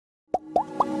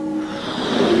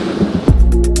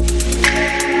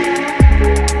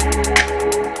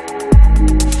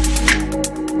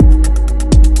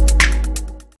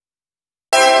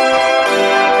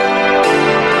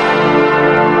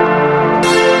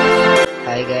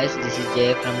Hi guys, this is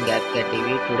Jay from GAPKYA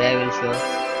TV. Today I will show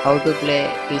how to play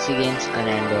PC games on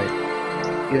Android.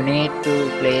 You need to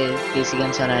play PC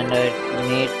games on Android. You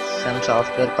need some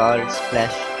software called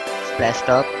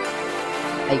SPLASHTOP.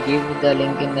 I give the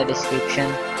link in the description.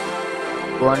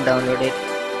 Go and download it.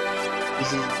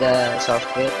 This is the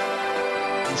software.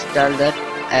 Install that.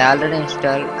 I already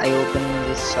installed. I open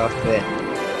this software.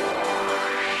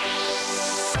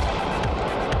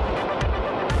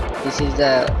 This is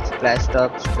the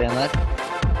SPLASHTOP streamer.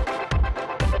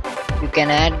 You can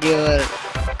add your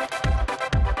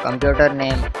computer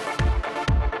name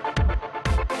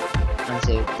and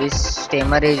save. This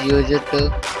streamer is used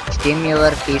to stream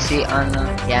your PC on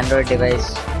Android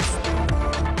device.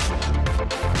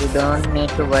 You don't need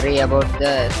to worry about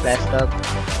the SPLASHTOP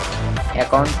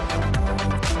account.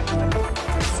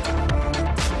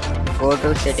 Go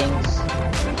to settings.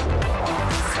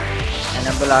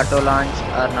 Enable auto launch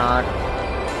or not.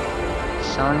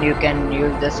 Sound, you can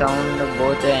use the sound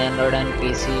both Android and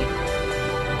PC.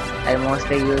 I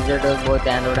mostly use it both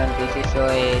Android and PC, so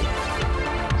I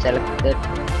select that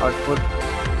output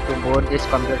to both this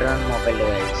computer and mobile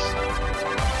device.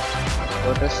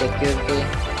 Go to security.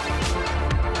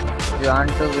 If you want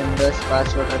to Windows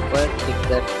password required, click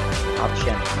that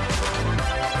option.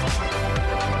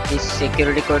 This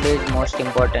security code is most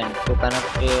important to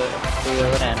connect to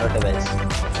your Android device.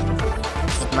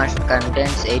 It must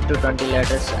contains 8 to 20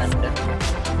 letters and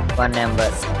one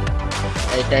number.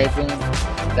 I type in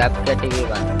GAPKYA TV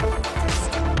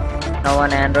 1. Now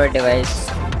on Android device,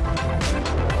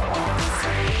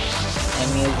 I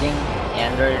am using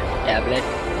Android tablet.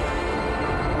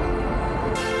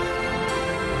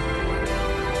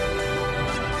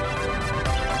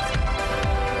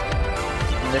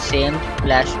 The same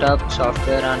SPLASHTOP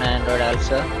software on Android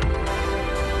also.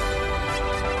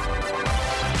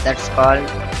 That's called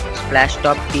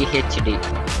SPLASHTOP-THD.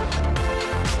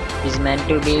 Is meant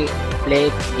to be play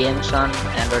games on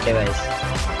Android device.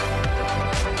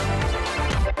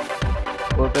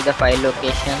 Go to the file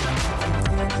location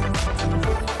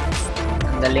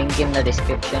and the link in the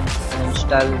description and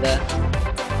install the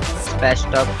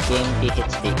SPLASHTOP game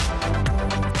THD.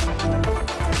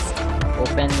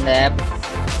 Open the app.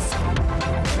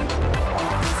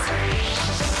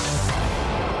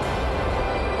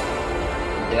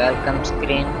 The welcome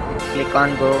screen, click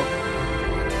on go,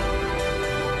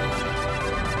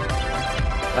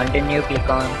 continue, click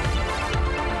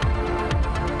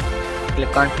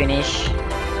on finish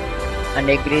and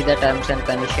agree the terms and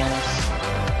conditions.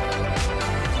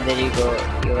 There you go,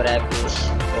 your app is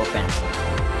open.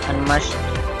 And must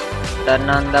turn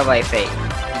on the Wi-Fi,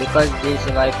 because this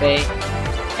Wi-Fi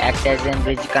acts as a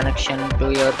bridge connection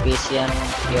to your PC and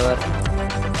your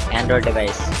Android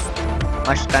device.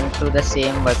 Must connect to the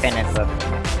same Wi-Fi network.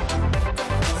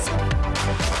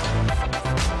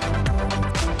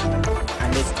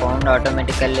 And is found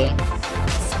automatically.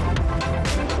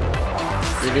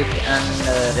 Edit and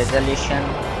resolution,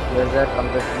 user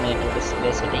computer native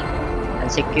display setting,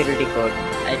 and security code.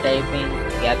 I type in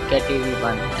GAPKYA TV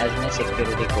 1 as my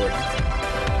security code.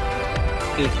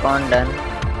 Click on done.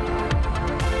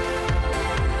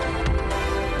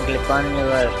 Click on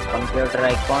your computer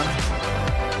icon.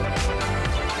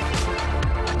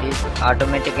 Is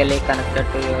automatically connected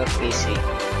to your PC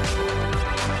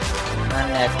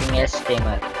and acting as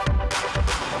streamer.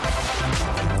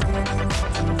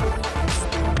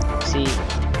 See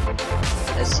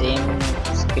the same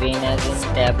screen as in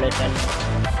tablet and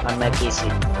on my PC.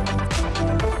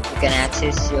 You can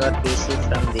access your PC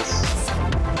from this.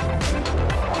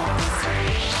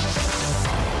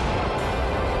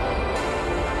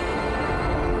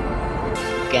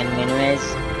 You can minimize.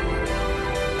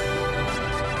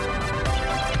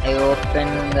 I open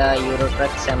the Euro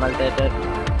Truck Simulator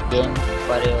game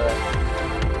for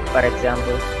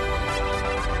example.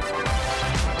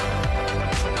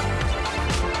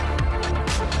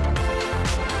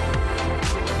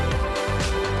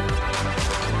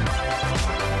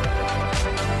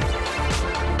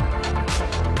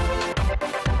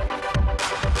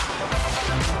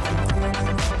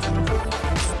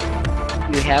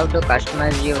 You have to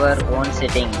customize your own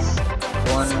settings.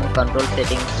 Own control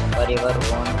settings for your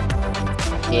own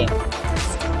game.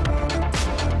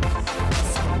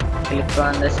 Click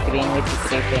on the screen with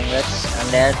 3 fingers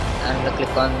and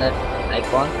click on that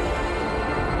icon.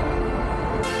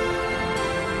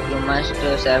 You must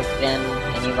select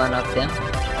any one of them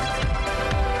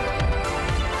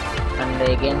and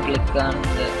again click on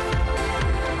the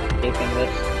 3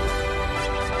 fingers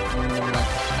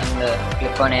and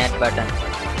click on add button.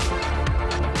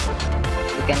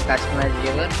 You can customize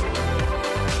your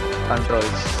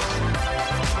controls.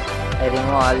 I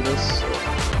remove all these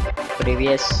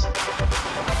previous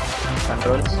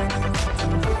controls.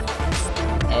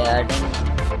 I adding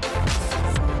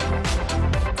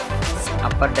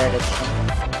upper direction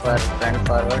for front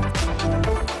forward.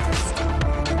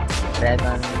 Drag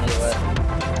on your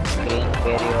screen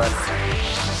where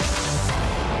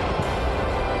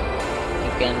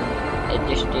you can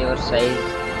adjust your size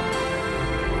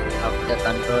of the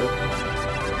control.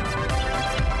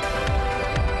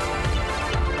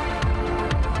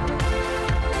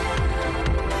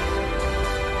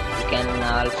 You can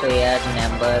also add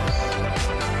numbers,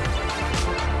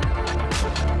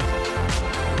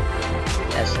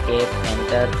 escape,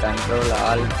 enter, control,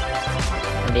 alt,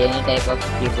 and any type of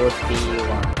keyboard key you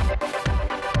want.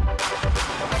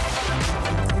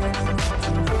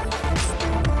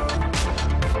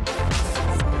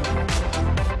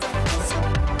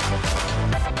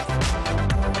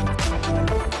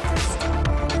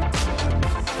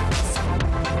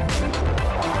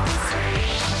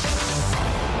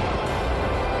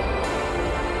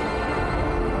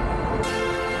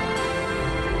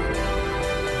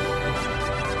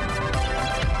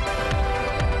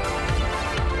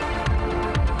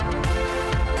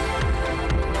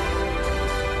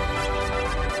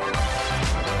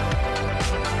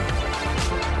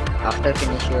 After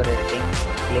finish your editing,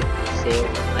 click save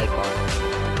icon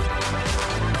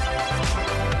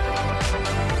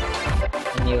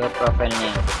in your profile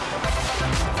name.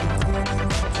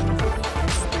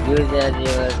 Use as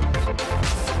your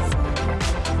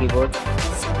keyboard.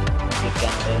 You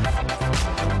can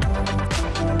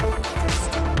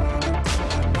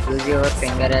use your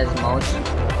finger as mouse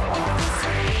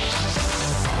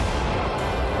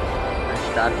and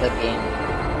start the game.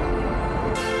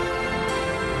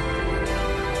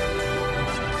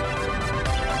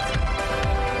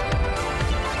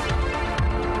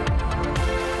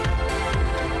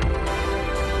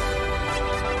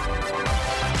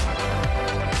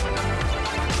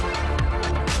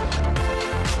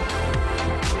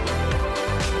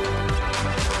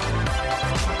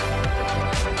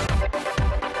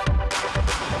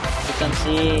 You can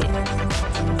see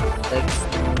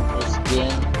this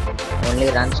game only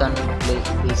runs on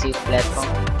PC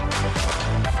platform,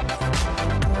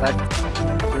 but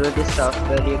through this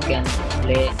software you can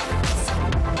play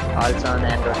also on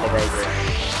Android devices.